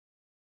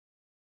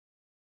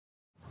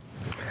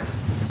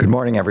Good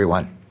morning,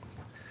 everyone.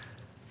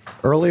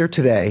 Earlier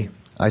today,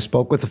 I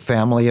spoke with the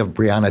family of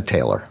Breonna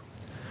Taylor.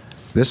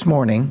 This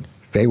morning,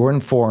 they were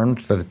informed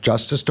that the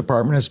Justice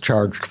Department has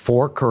charged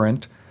 4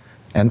 current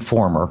and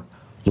former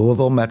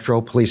Louisville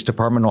Metro Police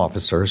Department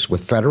officers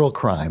with federal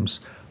crimes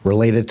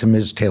related to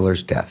Ms.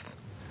 Taylor's death.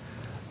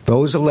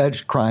 Those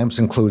alleged crimes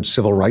include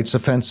civil rights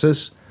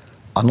offenses,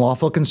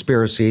 unlawful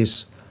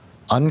conspiracies,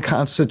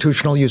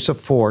 unconstitutional use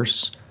of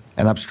force,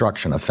 and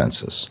obstruction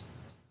offenses.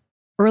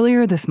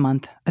 Earlier this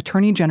month,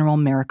 Attorney General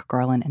Merrick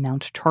Garland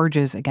announced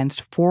charges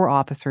against 4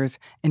 officers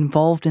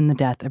involved in the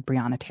death of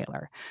Breonna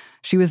Taylor.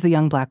 She was the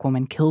young Black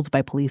woman killed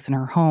by police in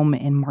her home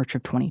in March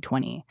of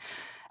 2020.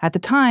 At the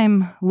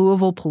time,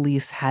 Louisville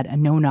police had a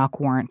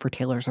no-knock warrant for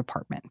Taylor's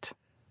apartment.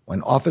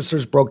 When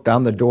officers broke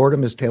down the door to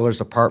Ms.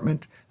 Taylor's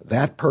apartment,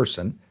 that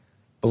person,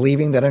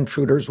 believing that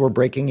intruders were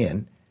breaking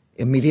in,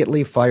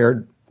 immediately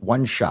fired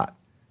 1 shot,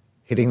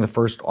 hitting the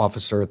first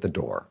officer at the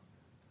door.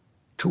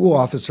 2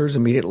 officers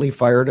immediately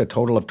fired a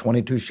total of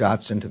 22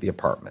 shots into the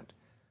apartment.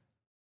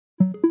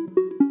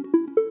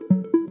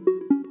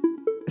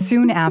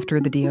 Soon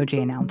after the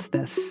DOJ announced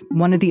this,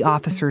 one of the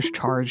officers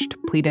charged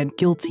pleaded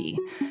guilty.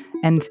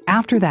 And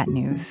after that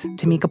news,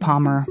 Tamika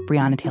Palmer,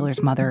 Breonna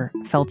Taylor's mother,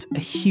 felt a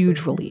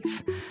huge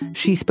relief.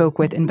 She spoke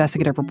with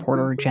investigative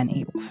reporter Jen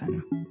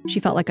Abelson. She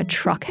felt like a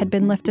truck had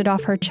been lifted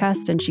off her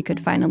chest and she could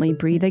finally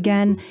breathe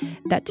again.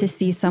 That to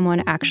see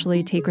someone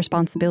actually take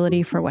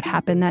responsibility for what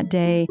happened that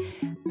day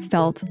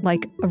felt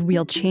like a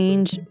real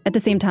change. At the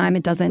same time,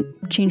 it doesn't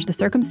change the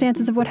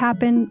circumstances of what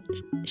happened.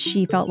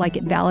 She felt like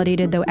it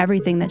validated, though,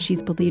 everything that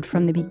she's believed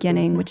from the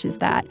beginning, which is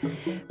that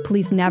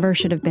police never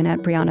should have been at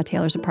Breonna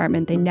Taylor's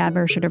apartment. They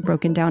never should have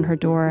broken down her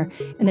door,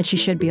 and that she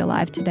should be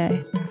alive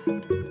today.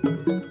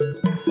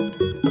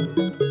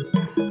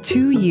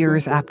 2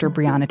 years after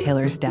Breonna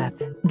Taylor's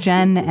death,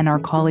 Jen and our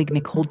colleague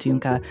Nicole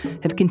Dunca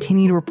have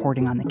continued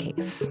reporting on the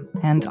case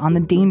and on the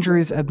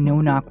dangers of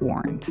no-knock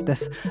warrants,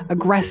 this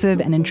aggressive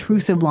and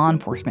intrusive law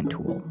enforcement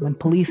tool when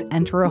police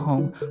enter a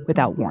home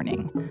without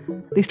warning.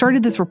 They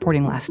started this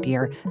reporting last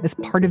year as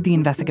part of the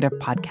investigative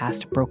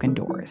podcast Broken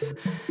Doors.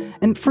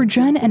 And for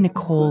Jen and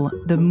Nicole,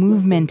 the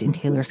movement in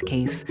Taylor's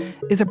case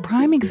is a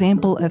prime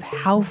example of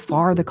how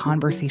far the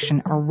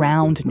conversation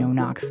around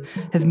no-knocks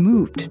has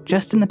moved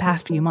just in the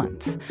past few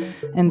months,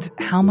 and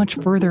how much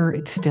further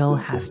it still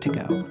has to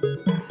go.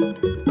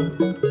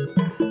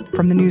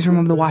 From the newsroom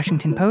of The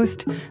Washington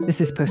Post,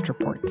 this is Post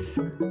Reports.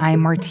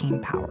 I'm Martine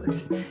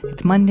Powers.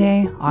 It's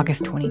Monday,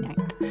 August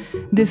 29th.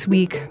 This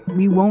week,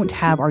 we won't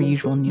have our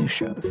usual news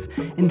shows.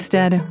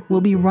 Instead,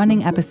 we'll be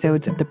running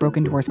episodes of the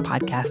Broken Doors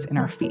podcast in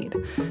our feed.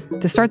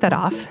 To start that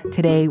off,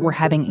 today we're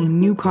having a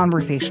new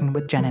conversation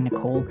with Jen and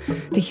Nicole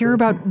to hear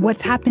about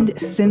what's happened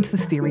since the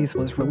series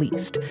was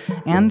released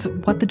and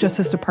what the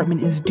Justice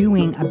Department is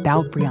doing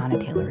about Breonna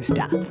Taylor's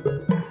death.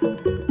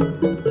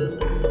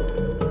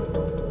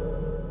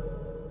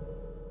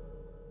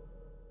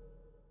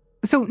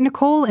 So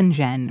Nicole and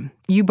Jen,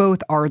 you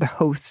both are the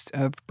hosts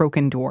of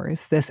Broken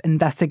Doors, this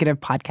investigative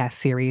podcast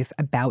series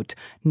about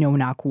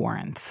no-knock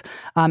warrants.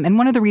 And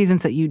one of the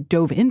reasons that you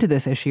dove into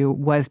this issue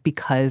was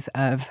because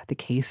of the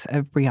case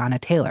of Breonna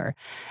Taylor.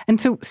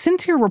 And so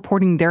since your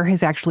reporting, there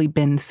has actually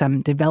been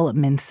some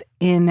developments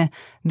in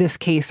this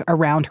case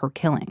around her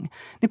killing.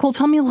 Nicole,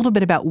 tell me a little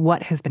bit about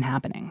what has been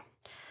happening.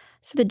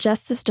 So the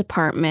Justice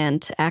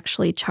Department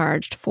actually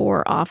charged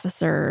 4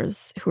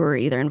 officers who were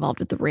either involved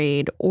with the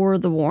raid or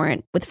the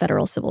warrant with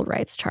federal civil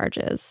rights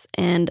charges.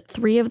 And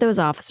 3 of those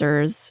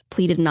officers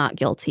pleaded not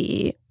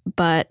guilty,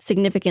 but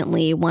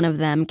significantly, one of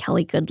them,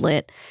 Kelly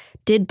Goodlett,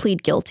 did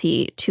plead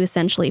guilty to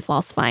essentially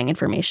falsifying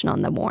information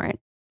on the warrant.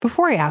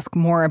 Before I ask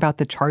more about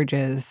the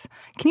charges,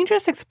 can you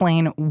just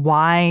explain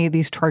why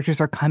these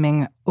charges are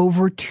coming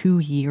over 2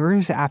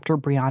 years after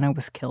Breonna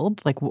was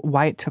killed? Like,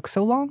 why it took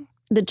so long?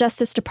 The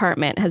Justice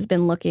Department has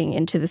been looking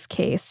into this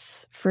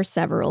case for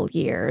several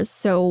years,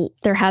 so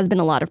there has been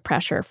a lot of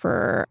pressure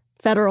for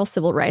federal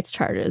civil rights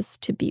charges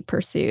to be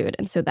pursued,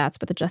 and so that's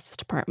what the Justice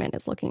Department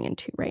is looking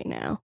into right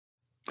now.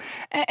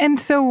 And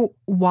so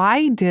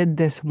why did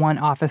this one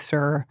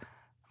officer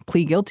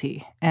plead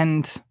guilty,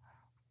 and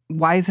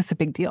why is this a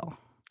big deal?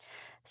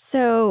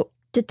 So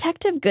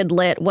Detective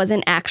Goodlett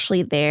wasn't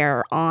actually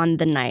there on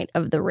the night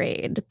of the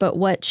raid, but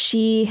what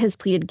she has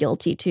pleaded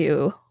guilty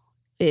to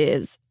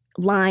is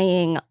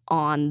lying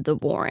on the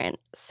warrant.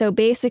 So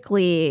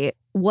basically,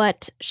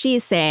 what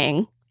she's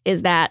saying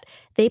is that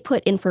they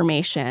put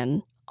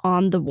information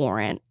on the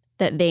warrant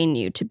that they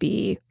knew to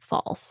be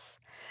false.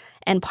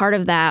 And part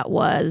of that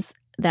was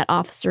that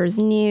officers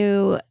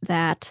knew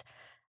that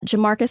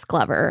Jamarcus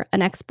Glover,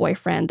 an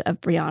ex-boyfriend of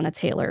Breonna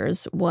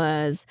Taylor's,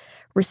 was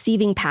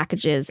receiving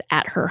packages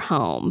at her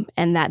home,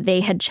 and that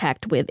they had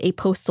checked with a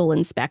postal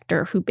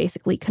inspector who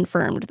basically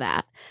confirmed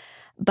that.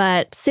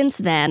 But since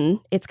then,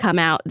 it's come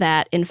out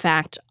that, in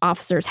fact,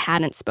 officers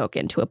hadn't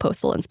spoken to a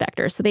postal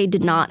inspector, so they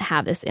did not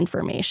have this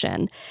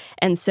information.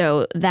 And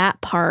so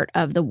that part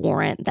of the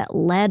warrant that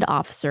led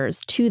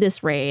officers to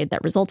this raid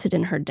that resulted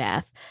in her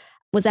death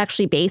was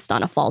actually based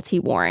on a faulty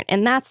warrant.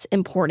 And that's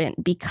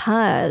important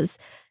because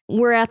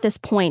we're at this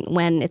point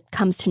when it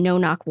comes to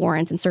no-knock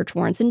warrants and search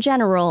warrants in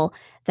general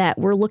that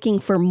we're looking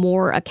for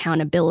more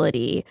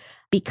accountability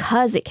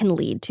because it can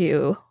lead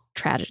to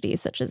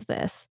tragedies such as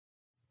this.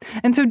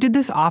 And so did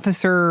this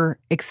officer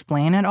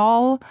explain at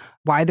all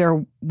why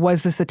there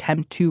was this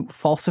attempt to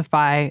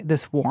falsify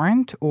this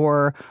warrant,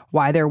 or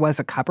why there was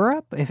a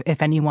cover-up,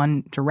 if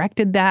anyone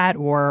directed that,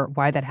 or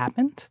why that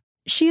happened?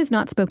 She has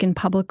not spoken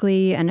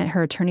publicly, and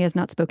her attorney has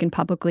not spoken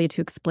publicly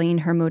to explain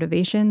her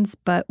motivations,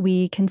 but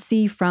we can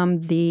see from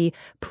the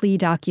plea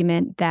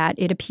document that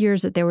it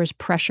appears that there was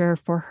pressure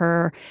for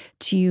her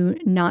to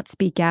not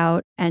speak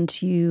out and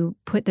to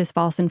put this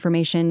false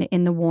information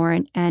in the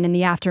warrant, and in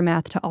the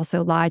aftermath to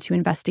also lie to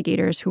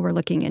investigators who were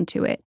looking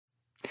into it.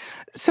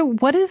 So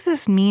what does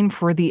this mean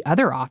for the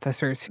other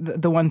officers,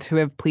 the ones who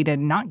have pleaded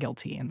not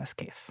guilty in this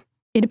case?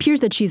 It appears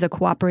that she's a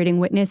cooperating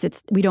witness.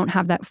 We don't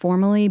have that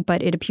formally,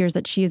 but it appears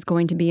that she is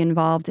going to be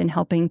involved in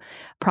helping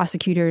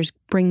prosecutors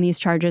bring these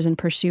charges and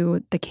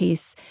pursue the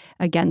case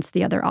against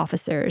the other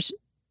officers.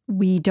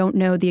 We don't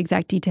know the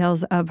exact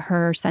details of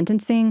her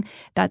sentencing.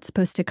 That's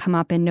supposed to come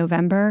up in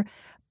November,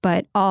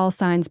 but all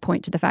signs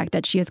point to the fact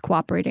that she is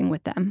cooperating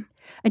with them.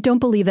 I don't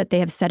believe that they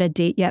have set a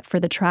date yet for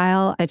the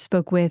trial. I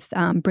spoke with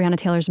Breonna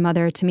Taylor's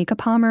mother, Tamika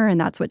Palmer, and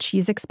that's what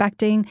she's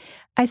expecting.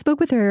 I spoke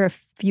with her a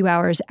few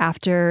hours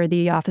after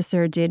the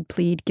officer did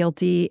plead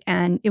guilty,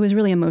 and it was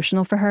really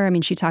emotional for her. I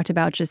mean, she talked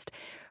about just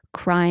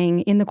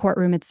crying in the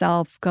courtroom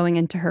itself, going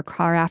into her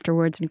car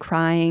afterwards and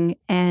crying,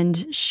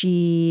 and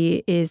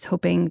she is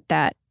hoping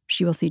that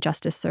she will see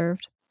justice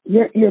served.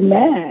 You're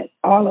mad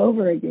all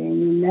over again.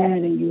 You're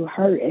mad and you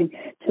hurt, and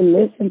to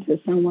listen to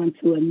someone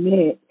to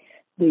admit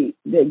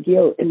the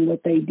guilt and what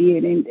they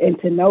did, and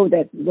to know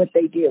that what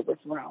they did was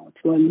wrong,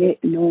 to admit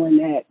knowing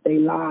that they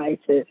lied,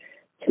 to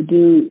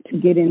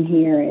get in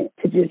here and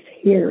to just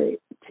hear it,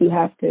 to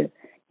have to,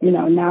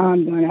 now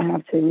I'm going to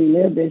have to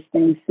relive this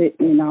thing,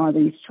 sitting in all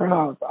these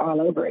trials all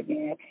over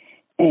again.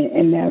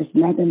 And there's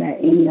nothing that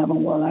any of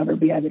them will ever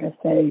be able to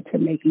say to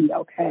make me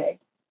okay.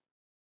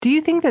 Do you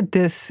think that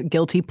this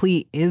guilty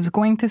plea is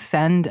going to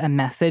send a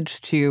message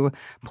to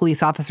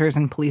police officers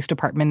and police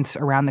departments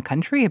around the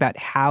country about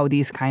how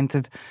these kinds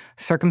of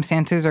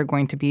circumstances are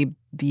going to be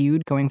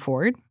viewed going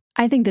forward?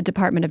 I think the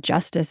Department of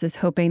Justice is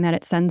hoping that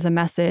it sends a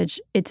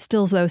message. It's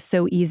still, though,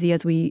 so easy,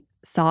 as we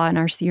saw in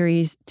our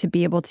series, to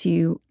be able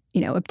to,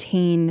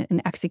 obtain and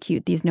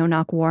execute these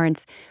no-knock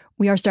warrants.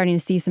 We are starting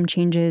to see some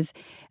changes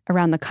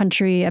around the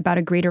country about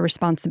a greater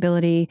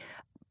responsibility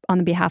on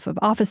the behalf of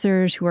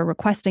officers who are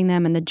requesting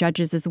them, and the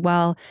judges as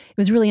well. It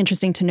was really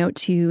interesting to note,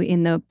 too,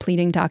 in the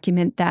pleading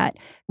document that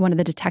one of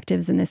the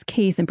detectives in this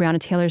case, in Breonna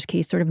Taylor's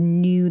case, sort of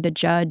knew the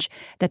judge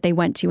that they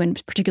went to,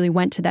 and particularly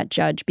went to that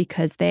judge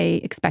because they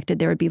expected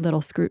there would be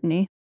little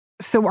scrutiny.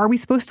 So are we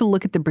supposed to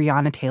look at the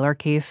Breonna Taylor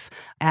case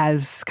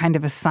as kind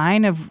of a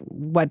sign of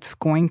what's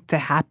going to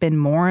happen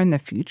more in the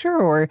future?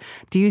 Or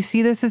do you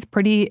see this as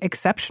pretty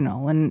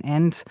exceptional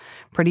and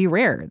pretty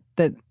rare,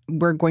 that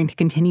we're going to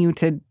continue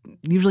to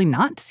usually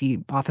not see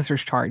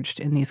officers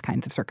charged in these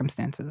kinds of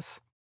circumstances?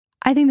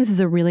 I think this is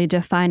a really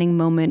defining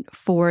moment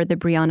for the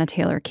Breonna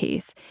Taylor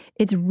case.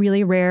 It's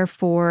really rare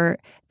for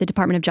the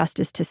Department of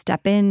Justice to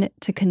step in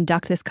to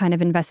conduct this kind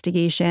of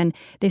investigation.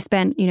 They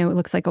spent, it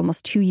looks like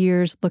almost 2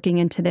 years looking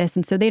into this.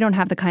 And so they don't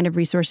have the kind of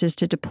resources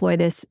to deploy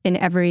this in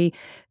every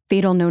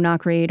fatal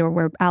no-knock raid or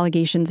where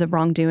allegations of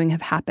wrongdoing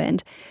have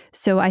happened.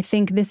 So I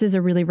think this is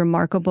a really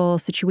remarkable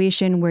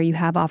situation where you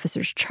have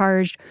officers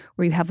charged,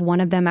 where you have one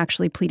of them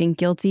actually pleading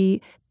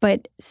guilty.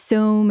 But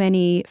so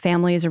many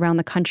families around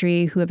the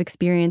country who have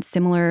experienced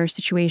similar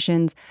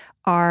situations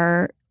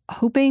are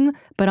hoping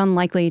but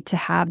unlikely to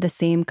have the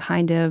same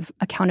kind of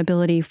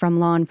accountability from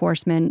law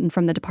enforcement and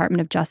from the Department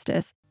of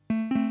Justice.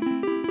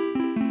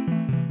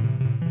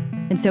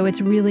 And so it's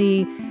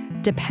really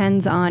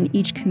depends on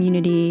each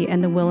community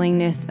and the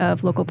willingness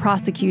of local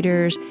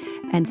prosecutors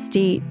and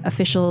state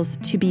officials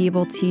to be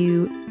able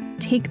to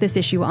take this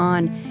issue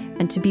on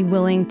and to be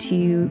willing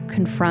to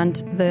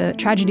confront the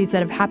tragedies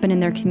that have happened in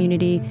their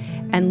community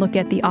and look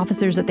at the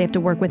officers that they have to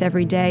work with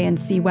every day and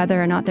see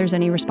whether or not there's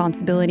any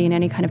responsibility and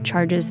any kind of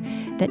charges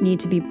that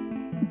need to be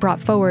brought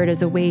forward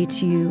as a way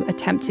to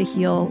attempt to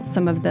heal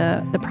some of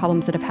the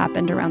problems that have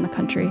happened around the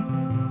country.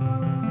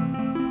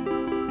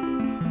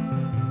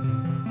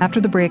 After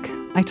the break,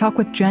 I talk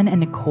with Jen and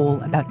Nicole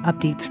about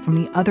updates from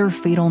the other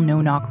fatal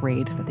no-knock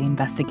raids that they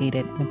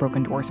investigated in the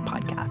Broken Doors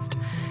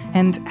podcast,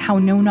 and how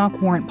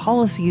no-knock warrant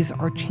policies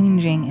are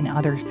changing in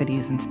other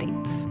cities and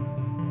states.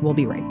 We'll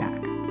be right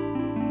back.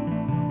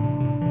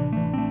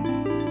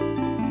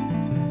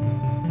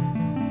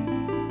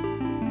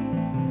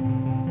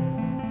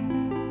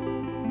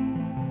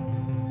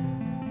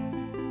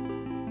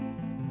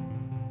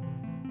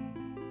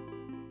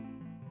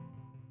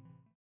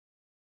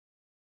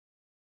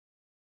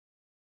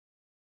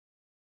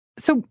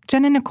 So,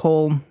 Jen and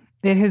Nicole,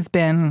 it has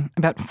been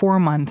about 4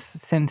 months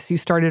since you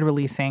started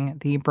releasing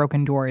the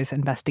Broken Doors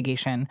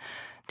investigation.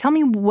 Tell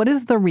me, what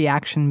has the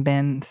reaction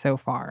been so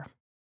far?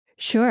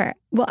 Sure.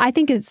 Well, I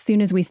think as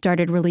soon as we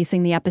started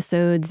releasing the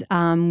episodes,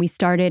 we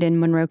started in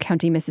Monroe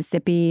County,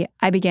 Mississippi.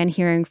 I began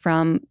hearing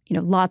from,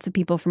 lots of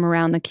people from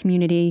around the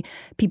community,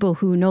 people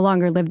who no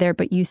longer live there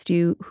but used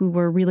to, who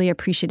were really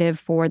appreciative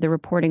for the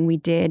reporting we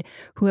did,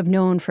 who have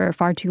known for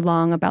far too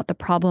long about the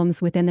problems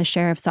within the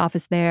sheriff's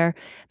office there,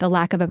 the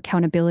lack of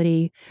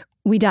accountability.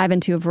 We dive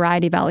into a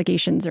variety of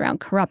allegations around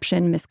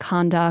corruption,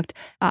 misconduct,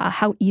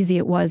 how easy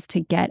it was to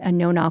get a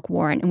no-knock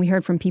warrant. And we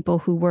heard from people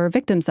who were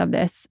victims of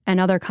this and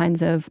other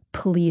kinds of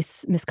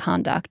police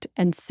misconduct.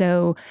 And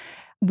so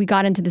we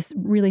got into this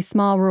really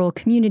small rural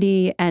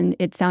community, and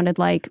it sounded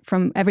like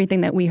from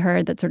everything that we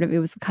heard that sort of it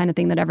was the kind of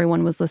thing that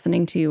everyone was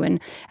listening to and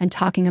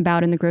talking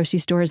about in the grocery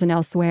stores and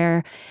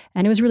elsewhere.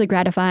 And it was really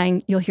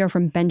gratifying. You'll hear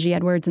from Benji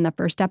Edwards in the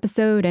first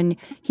episode, and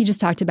he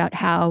just talked about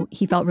how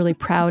he felt really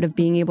proud of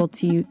being able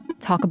to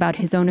talk about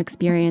his own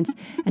experience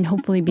and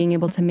hopefully being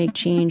able to make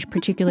change,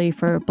 particularly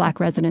for Black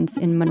residents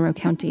in Monroe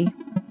County.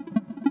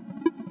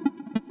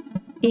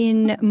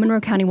 In Monroe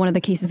County, one of the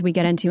cases we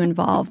get into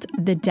involved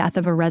the death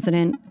of a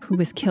resident who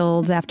was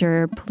killed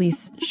after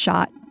police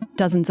shot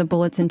dozens of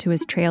bullets into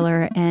his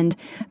trailer, and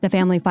the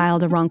family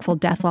filed a wrongful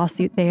death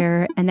lawsuit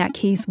there. And that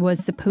case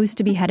was supposed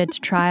to be headed to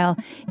trial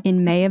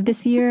in May of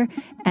this year,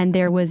 and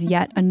there was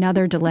yet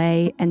another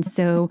delay. And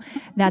so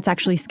that's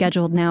actually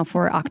scheduled now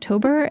for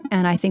October,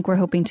 and I think we're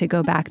hoping to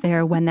go back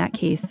there when that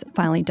case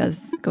finally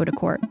does go to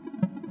court.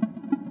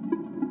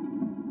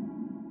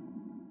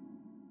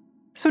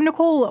 So,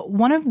 Nicole,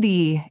 one of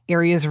the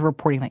areas of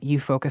reporting that you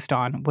focused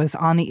on was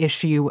on the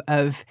issue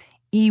of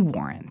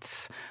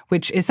e-warrants,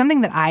 which is something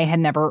that I had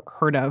never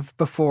heard of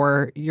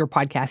before your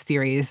podcast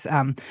series.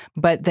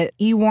 But that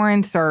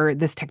e-warrants are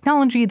this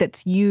technology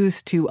that's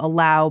used to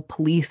allow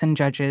police and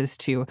judges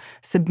to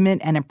submit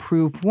and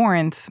approve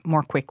warrants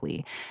more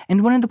quickly.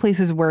 And one of the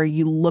places where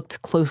you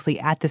looked closely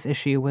at this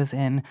issue was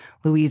in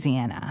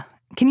Louisiana.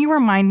 Can you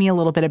remind me a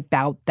little bit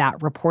about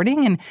that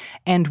reporting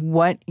and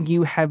what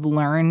you have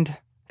learned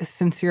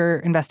since your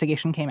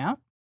investigation came out?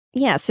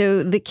 Yeah,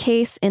 so the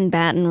case in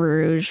Baton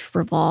Rouge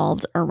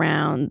revolved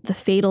around the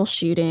fatal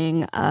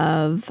shooting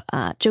of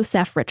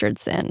Joseph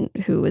Richardson,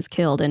 who was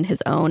killed in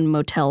his own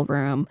motel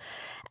room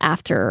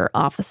after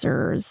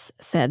officers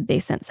said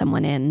they sent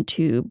someone in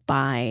to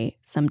buy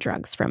some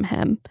drugs from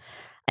him.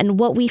 And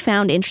what we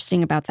found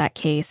interesting about that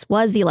case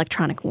was the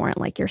electronic warrant,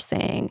 like you're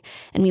saying.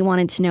 And we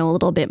wanted to know a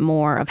little bit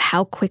more of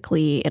how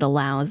quickly it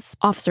allows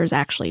officers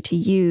actually to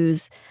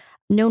use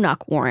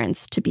no-knock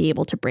warrants to be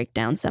able to break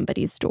down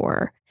somebody's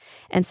door.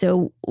 And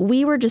so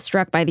we were just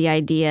struck by the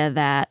idea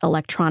that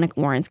electronic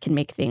warrants can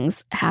make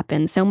things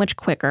happen so much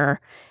quicker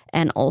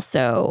and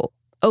also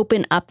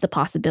open up the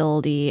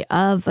possibility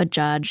of a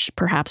judge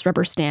perhaps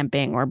rubber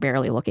stamping or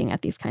barely looking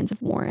at these kinds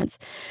of warrants.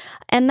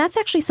 And that's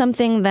actually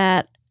something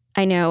that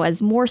I know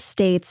as more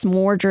states,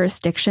 more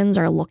jurisdictions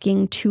are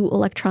looking to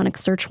electronic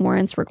search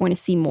warrants, we're going to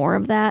see more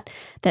of that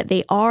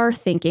they are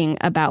thinking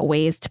about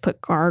ways to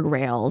put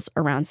guardrails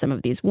around some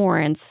of these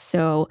warrants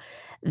so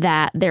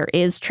that there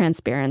is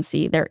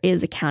transparency, there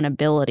is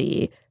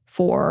accountability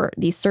for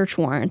these search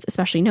warrants,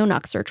 especially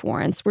no-knock search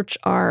warrants, which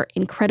are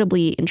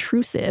incredibly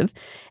intrusive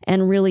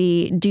and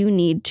really do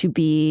need to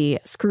be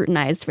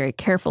scrutinized very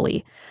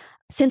carefully.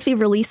 Since we've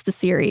released the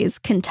series,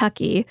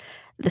 Kentucky,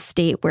 the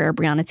state where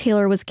Breonna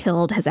Taylor was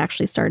killed, has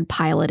actually started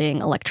piloting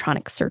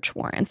electronic search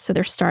warrants. So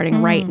they're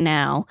starting right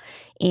now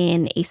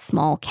in a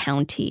small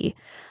county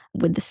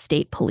with the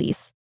state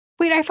police.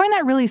 Wait, I find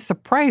that really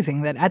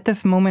surprising that at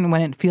this moment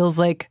when it feels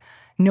like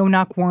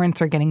no-knock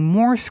warrants are getting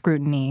more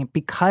scrutiny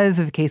because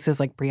of cases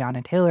like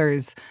Breonna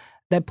Taylor's,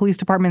 that police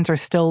departments are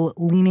still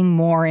leaning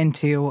more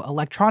into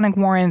electronic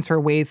warrants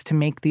or ways to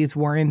make these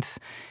warrants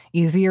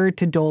easier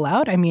to dole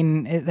out. I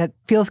mean, that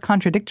feels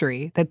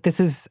contradictory, that this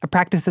is a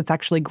practice that's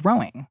actually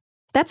growing.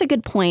 That's a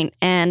good point.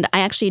 And I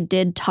actually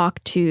did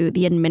talk to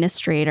the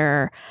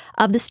administrator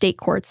of the state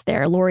courts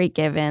there, Lori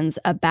Givens,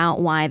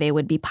 about why they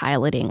would be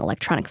piloting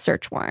electronic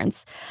search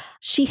warrants.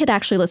 She had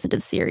actually listened to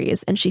the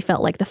series, and she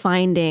felt like the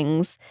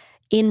findings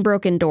in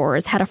Broken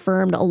Doors had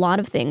affirmed a lot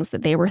of things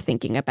that they were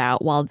thinking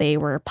about while they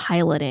were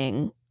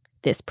piloting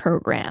this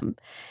program.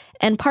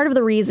 And part of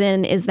the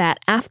reason is that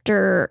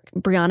after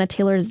Breonna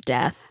Taylor's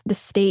death, the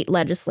state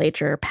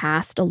legislature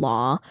passed a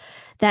law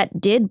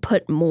that did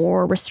put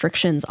more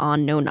restrictions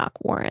on no-knock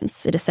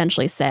warrants. It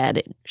essentially said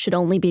it should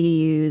only be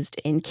used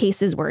in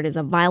cases where it is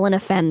a violent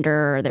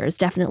offender, there's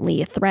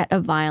definitely a threat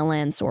of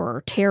violence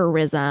or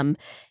terrorism.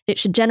 It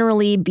should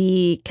generally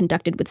be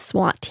conducted with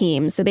SWAT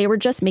teams. So they were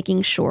just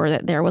making sure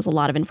that there was a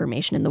lot of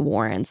information in the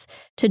warrants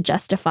to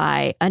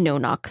justify a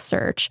no-knock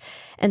search.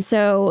 And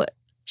so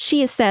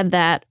she has said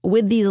that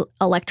with these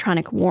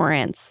electronic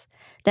warrants,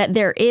 that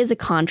there is a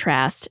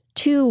contrast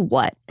to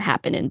what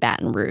happened in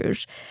Baton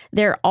Rouge.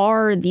 There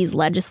are these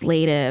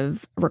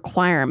legislative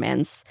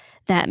requirements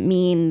that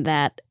mean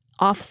that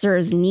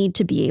officers need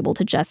to be able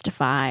to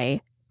justify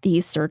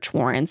these search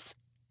warrants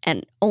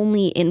and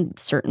only in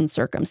certain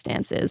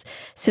circumstances.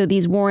 So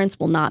these warrants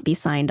will not be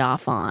signed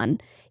off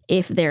on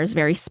if there's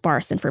very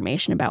sparse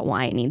information about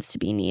why it needs to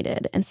be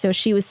needed. And so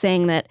she was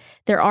saying that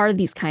there are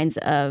these kinds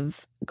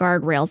of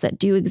guardrails that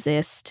do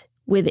exist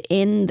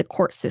within the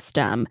court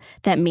system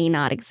that may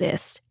not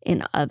exist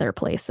in other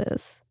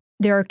places.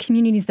 There are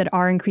communities that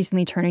are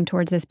increasingly turning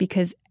towards this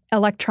because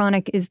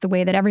electronic is the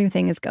way that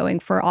everything is going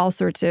for all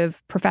sorts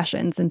of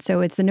professions. And so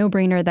it's a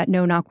no-brainer that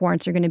no-knock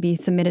warrants are going to be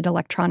submitted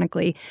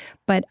electronically.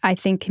 But I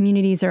think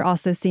communities are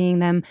also seeing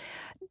them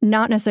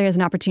not necessarily as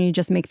an opportunity to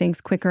just make things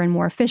quicker and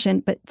more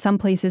efficient, but some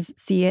places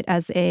see it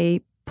as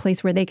a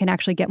place where they can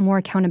actually get more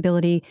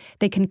accountability.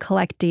 They can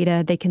collect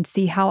data. They can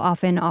see how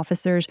often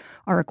officers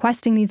are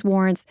requesting these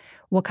warrants,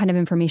 what kind of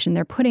information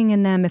they're putting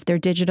in them, if they're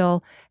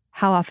digital,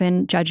 how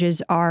often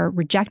judges are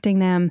rejecting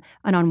them,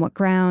 and on what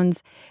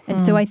grounds.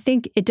 And so I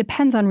think it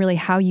depends on really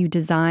how you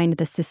design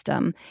the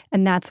system.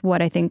 And that's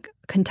what I think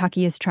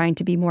Kentucky is trying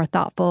to be more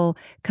thoughtful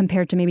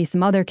compared to maybe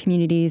some other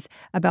communities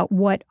about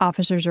what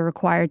officers are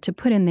required to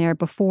put in there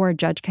before a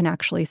judge can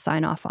actually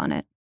sign off on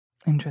it.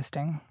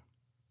 Interesting.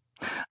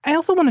 I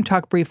also want to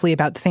talk briefly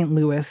about St.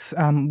 Louis,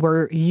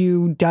 where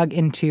you dug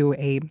into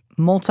a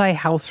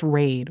multi-house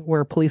raid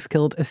where police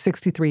killed a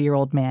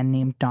 63-year-old man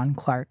named Don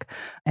Clark,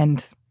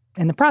 and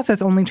in the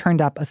process only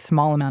turned up a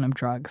small amount of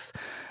drugs.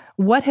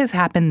 What has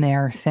happened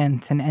there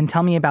since? And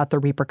tell me about the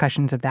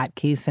repercussions of that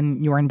case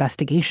and your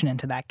investigation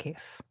into that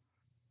case.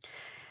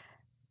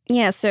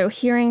 Yeah, so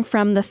hearing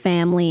from the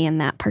family in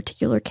that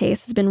particular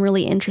case has been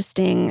really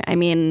interesting. I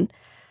mean,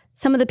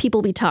 some of the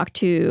people we talked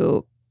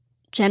to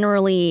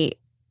generally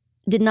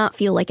did not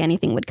feel like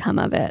anything would come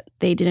of it.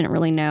 They didn't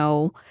really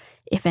know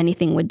if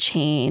anything would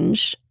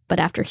change. But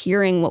after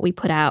hearing what we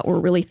put out, we're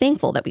really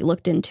thankful that we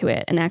looked into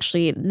it. And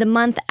actually, the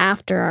month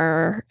after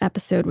our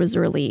episode was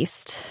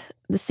released,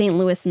 the St.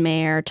 Louis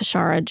mayor,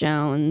 Tashara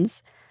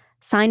Jones,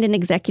 signed an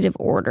executive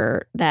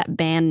order that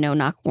banned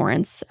no-knock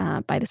warrants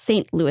by the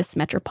St. Louis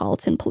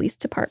Metropolitan Police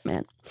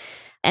Department.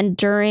 And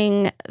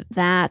during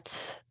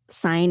that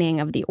signing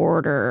of the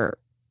order,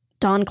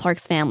 Don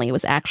Clark's family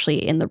was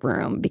actually in the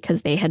room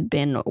because they had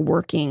been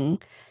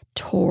working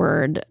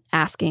toward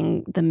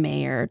asking the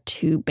mayor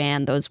to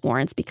ban those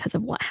warrants because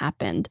of what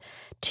happened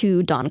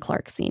to Don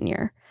Clark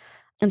Sr.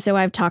 And so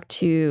I've talked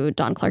to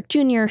Don Clark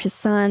Jr., his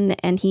son,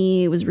 and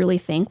he was really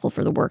thankful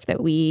for the work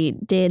that we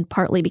did,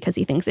 partly because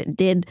he thinks it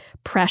did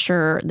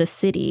pressure the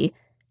city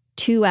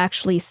to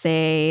actually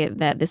say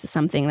that this is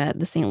something that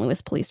the St.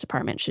 Louis Police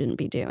Department shouldn't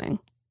be doing.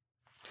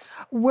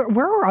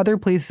 Where are other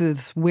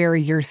places where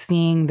you're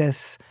seeing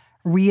this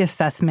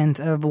reassessment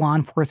of law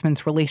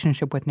enforcement's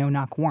relationship with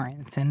no-knock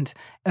warrants and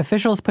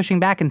officials pushing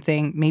back and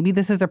saying maybe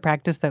this is a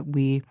practice that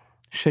we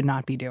should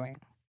not be doing?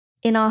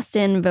 In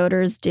Austin,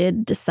 voters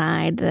did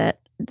decide that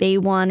they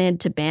wanted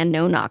to ban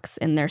no-knocks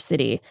in their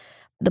city.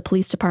 The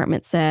police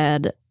department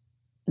said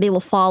they will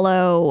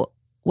follow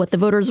what the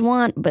voters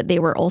want, but they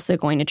were also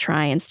going to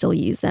try and still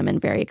use them in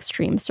very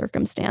extreme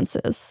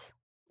circumstances.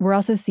 We're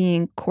also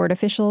seeing court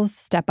officials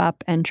step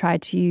up and try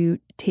to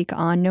take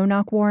on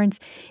no-knock warrants.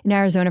 In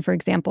Arizona, for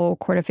example,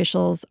 court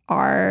officials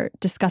are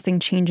discussing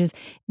changes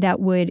that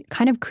would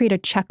kind of create a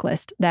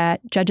checklist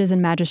that judges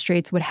and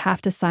magistrates would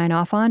have to sign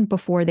off on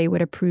before they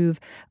would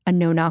approve a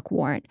no-knock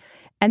warrant.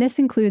 And this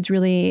includes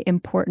really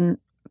important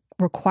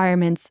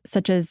requirements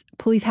such as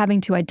police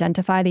having to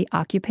identify the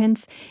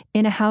occupants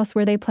in a house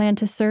where they plan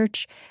to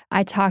search.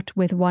 I talked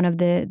with one of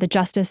the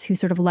justice who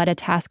sort of led a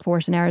task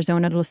force in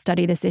Arizona to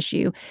study this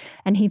issue,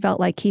 and he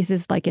felt like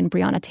cases like in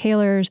Breonna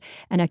Taylor's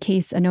and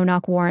a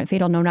no-knock warrant,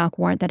 fatal no-knock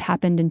warrant that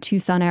happened in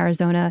Tucson,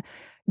 Arizona,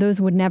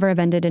 those would never have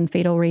ended in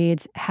fatal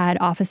raids had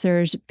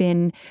officers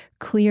been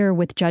clear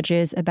with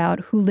judges about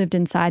who lived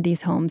inside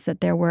these homes,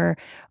 that there were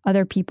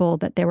other people,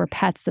 that there were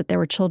pets, that there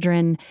were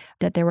children,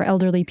 that there were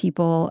elderly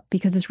people,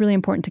 because it's really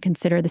important to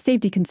consider the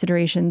safety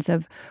considerations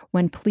of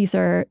when police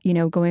are,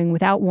 going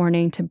without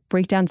warning to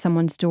break down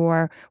someone's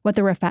door, what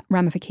the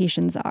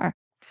ramifications are.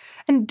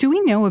 And do we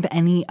know of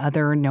any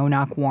other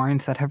no-knock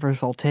warrants that have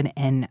resulted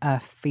in a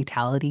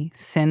fatality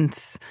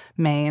since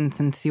May and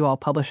since you all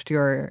published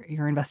your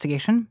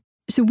investigation?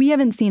 So we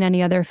haven't seen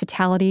any other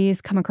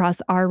fatalities come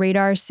across our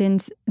radar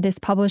since this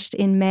published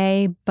in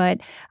May,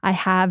 but I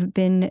have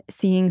been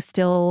seeing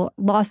still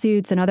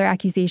lawsuits and other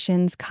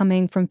accusations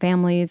coming from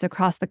families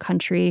across the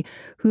country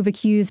who've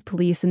accused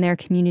police in their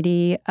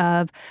community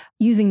of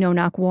using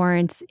no-knock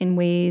warrants in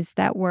ways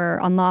that were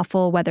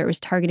unlawful, whether it was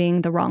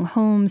targeting the wrong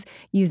homes,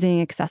 using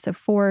excessive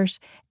force.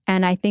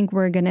 And I think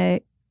we're going to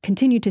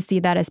continue to see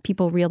that as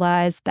people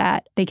realize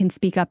that they can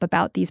speak up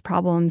about these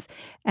problems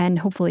and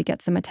hopefully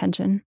get some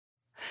attention.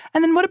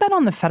 And then what about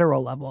on the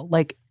federal level?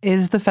 Like,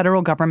 is the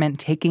federal government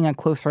taking a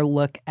closer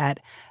look at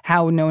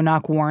how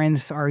no-knock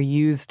warrants are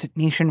used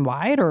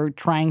nationwide or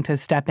trying to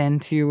step in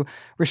to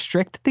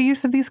restrict the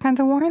use of these kinds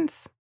of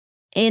warrants?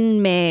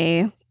 In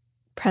May,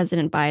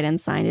 President Biden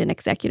signed an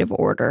executive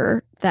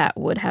order that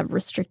would have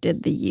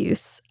restricted the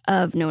use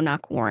of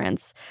no-knock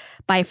warrants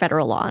by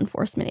federal law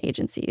enforcement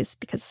agencies,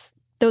 because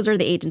those are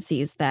the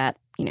agencies that,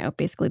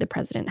 basically the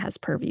president has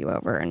purview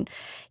over and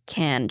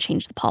can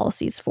change the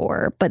policies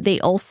for. But they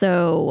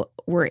also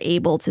were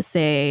able to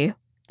say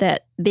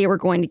that they were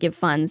going to give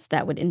funds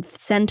that would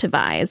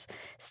incentivize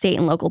state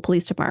and local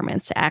police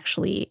departments to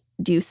actually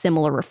do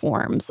similar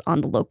reforms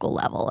on the local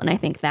level. And I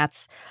think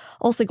that's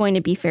also going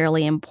to be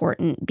fairly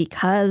important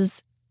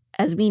because,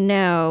 as we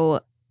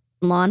know,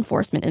 law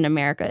enforcement in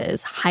America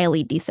is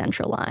highly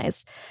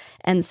decentralized.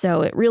 And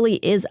so it really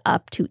is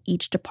up to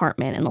each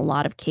department in a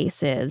lot of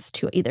cases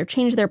to either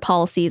change their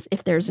policies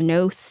if there's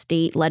no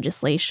state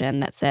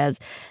legislation that says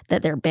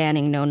that they're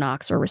banning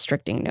no-knocks or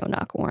restricting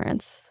no-knock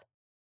warrants.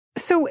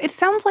 So it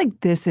sounds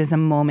like this is a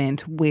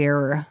moment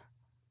where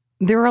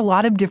there are a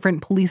lot of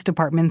different police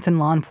departments and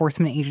law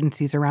enforcement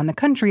agencies around the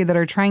country that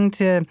are trying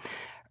to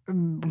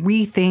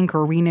rethink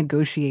or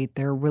renegotiate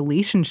their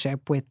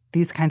relationship with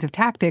these kinds of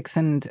tactics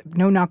and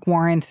no-knock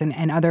warrants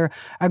and other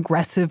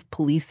aggressive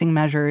policing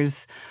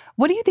measures.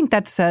 What do you think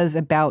that says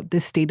about the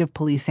state of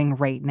policing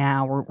right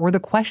now, or the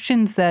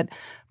questions that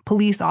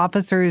police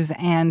officers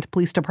and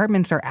police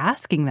departments are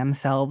asking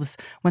themselves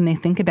when they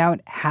think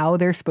about how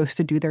they're supposed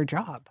to do their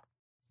job?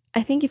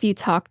 I think if you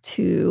talk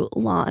to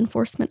law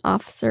enforcement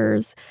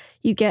officers,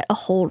 you get a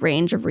whole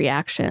range of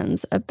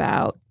reactions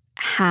about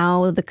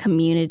how the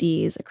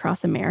communities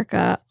across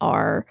America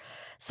are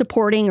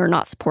supporting or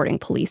not supporting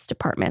police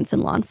departments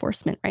and law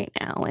enforcement right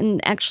now.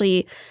 And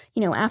actually,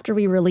 after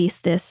we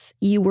released this,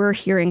 you were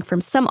hearing from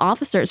some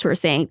officers who are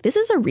saying, this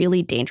is a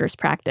really dangerous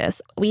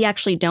practice. We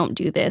actually don't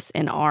do this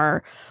in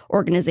our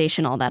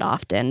organization all that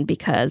often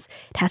because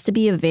it has to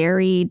be a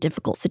very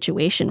difficult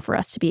situation for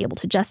us to be able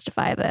to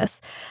justify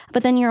this.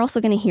 But then you're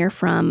also going to hear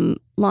from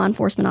law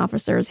enforcement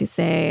officers who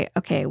say,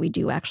 okay, we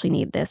do actually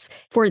need this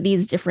for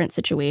these different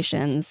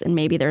situations, and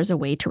maybe there's a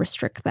way to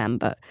restrict them,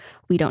 but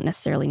we don't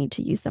necessarily need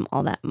to use them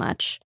all that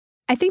much.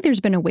 I think there's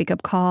been a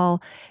wake-up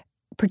call,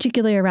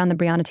 particularly around the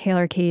Breonna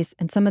Taylor case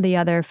and some of the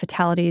other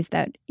fatalities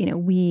that,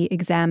 we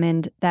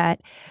examined,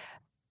 that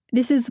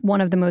this is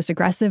one of the most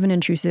aggressive and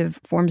intrusive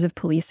forms of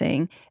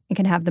policing and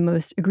can have the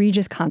most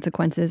egregious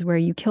consequences, where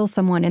you kill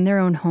someone in their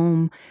own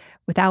home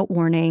without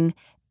warning.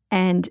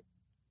 And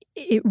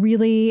it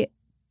really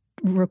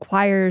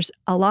requires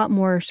a lot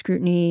more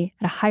scrutiny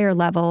at a higher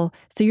level.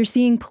 So you're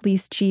seeing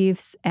police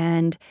chiefs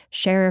and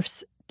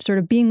sheriffs sort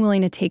of being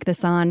willing to take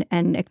this on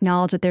and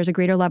acknowledge that there's a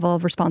greater level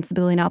of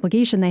responsibility and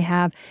obligation they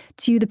have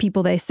to the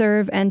people they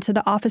serve and to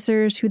the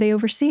officers who they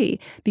oversee.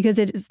 Because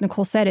as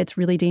Nicole said, it's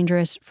really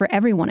dangerous for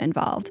everyone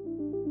involved.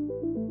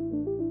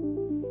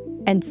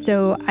 And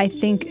so I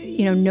think,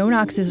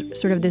 no-knocks is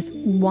sort of this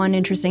one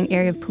interesting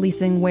area of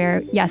policing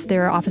where, yes,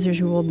 there are officers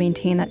who will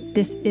maintain that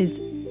this is,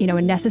 a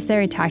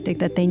necessary tactic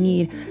that they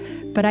need.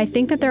 But I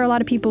think that there are a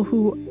lot of people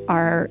who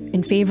are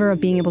in favor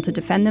of being able to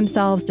defend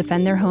themselves,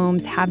 defend their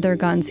homes, have their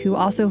guns, who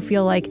also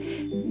feel like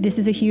this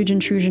is a huge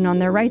intrusion on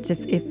their rights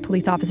if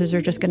police officers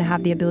are just going to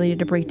have the ability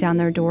to break down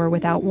their door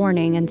without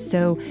warning. And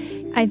so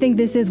I think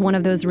this is one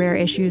of those rare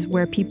issues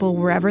where people,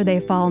 wherever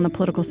they fall on the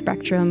political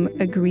spectrum,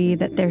 agree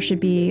that there should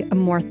be a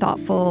more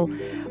thoughtful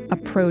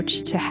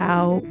approach to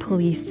how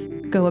police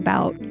go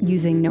about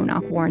using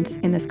no-knock warrants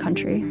in this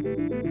country.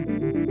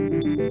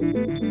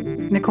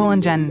 Nicole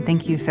and Jen,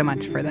 thank you so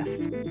much for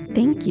this.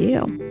 Thank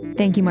you.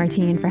 Thank you,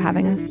 Martine, for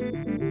having us.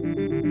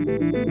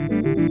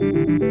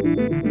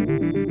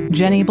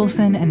 Jen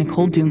Abelson and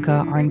Nicole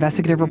Dunca are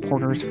investigative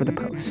reporters for The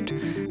Post.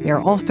 They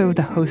are also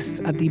the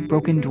hosts of the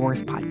Broken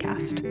Doors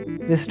podcast.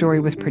 This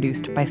story was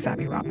produced by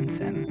Savvy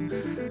Robinson.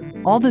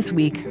 All this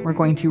week, we're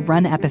going to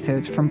run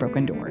episodes from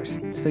Broken Doors,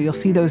 so you'll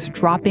see those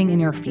dropping in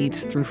your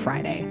feeds through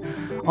Friday.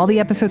 All the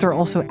episodes are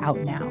also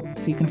out now,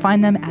 so you can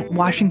find them at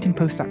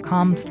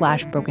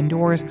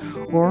washingtonpost.com/brokendoors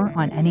or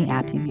on any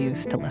app you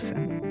use to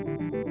listen.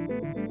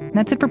 And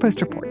that's it for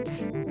Post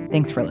Reports.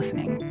 Thanks for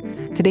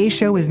listening. Today's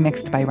show was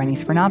mixed by Rennie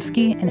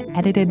Svirnovsky and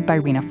edited by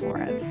Rena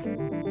Flores.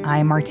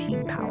 I'm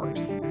Martine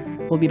Powers.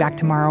 We'll be back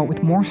tomorrow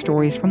with more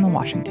stories from the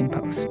Washington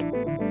Post.